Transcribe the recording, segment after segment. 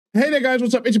Hey there guys,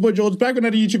 what's up? It's your boy George, back with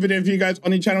another YouTube video for you guys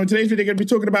on the channel. In today's video, we're going to be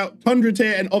talking about Tundra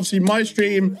tier and obviously my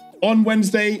stream on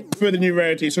Wednesday for the new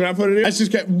Rarity. So without further ado, let's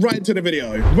just get right into the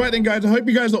video. Right then guys, I hope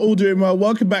you guys are all doing well.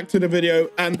 Welcome back to the video.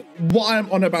 And what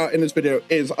I'm on about in this video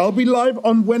is I'll be live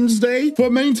on Wednesday for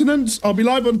maintenance. I'll be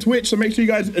live on Twitch, so make sure you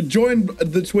guys join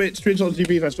the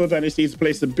Twitch.tv. I saw Dynasty is the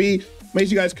place to be. Make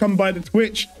sure you guys come by the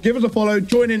Twitch, give us a follow,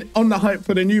 join in on the hype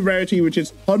for the new Rarity, which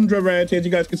is Tundra Rarity. As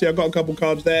you guys can see, I've got a couple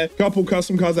cards there, couple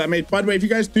custom cards that I made. By the way, if you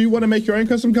guys do want to make your own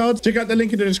custom cards, check out the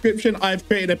link in the description. I've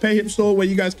created a pay hip store where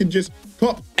you guys can just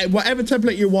cop whatever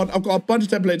template you want. I've got a bunch of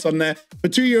templates on there for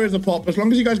 €2 a pop. As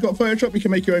long as you guys got Photoshop, you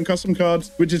can make your own custom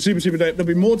cards, which is super dope. There'll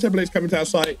be more templates coming to our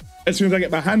site as soon as I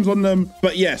get my hands on them.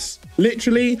 But yes,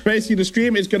 literally, basically the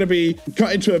stream is going to be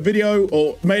cut into a video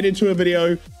or made into a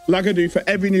video like I do for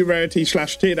every new Rarity /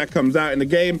 tier that comes out in the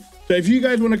game. So if you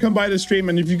guys want to come by the stream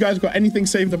and if you guys got anything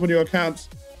saved up on your accounts,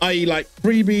 i.e. like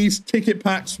freebies, ticket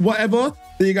packs, whatever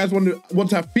that you guys want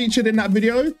to have featured in that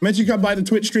video, make sure you come by the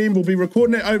Twitch stream. We'll be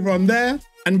recording it over on there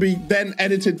and be then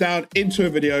edited down into a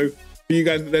video for you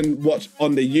guys to then watch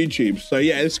on the YouTube. So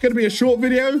yeah, it's going to be a short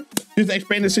video just to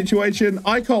explain the situation.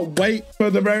 I can't wait for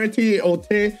the Rarity or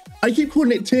tier. I keep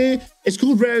calling it tier. It's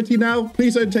called Rarity now.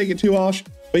 Please don't take it too harsh.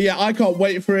 But yeah, I can't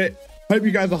wait for it. Hope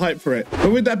you guys are hyped for it.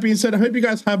 But with that being said, I hope you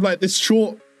guys have like this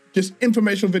short, just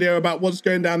informational video about what's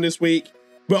going down this week.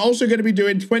 We're also going to be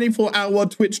doing 24-hour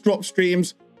Twitch drop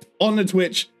streams on the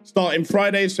Twitch starting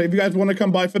Friday. So if you guys want to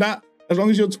come by for that, as long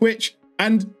as your Twitch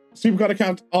and Supercard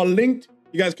account are linked,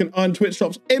 you guys can earn Twitch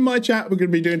drops in my chat. We're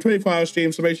going to be doing 24-hour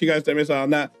streams, so make sure you guys don't miss out on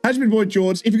that. Has been boy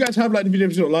George. If you guys have liked the video,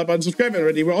 please like button, subscribe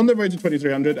already. We're on the road to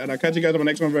 2300, and I'll catch you guys on my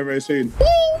next one very soon. Woo!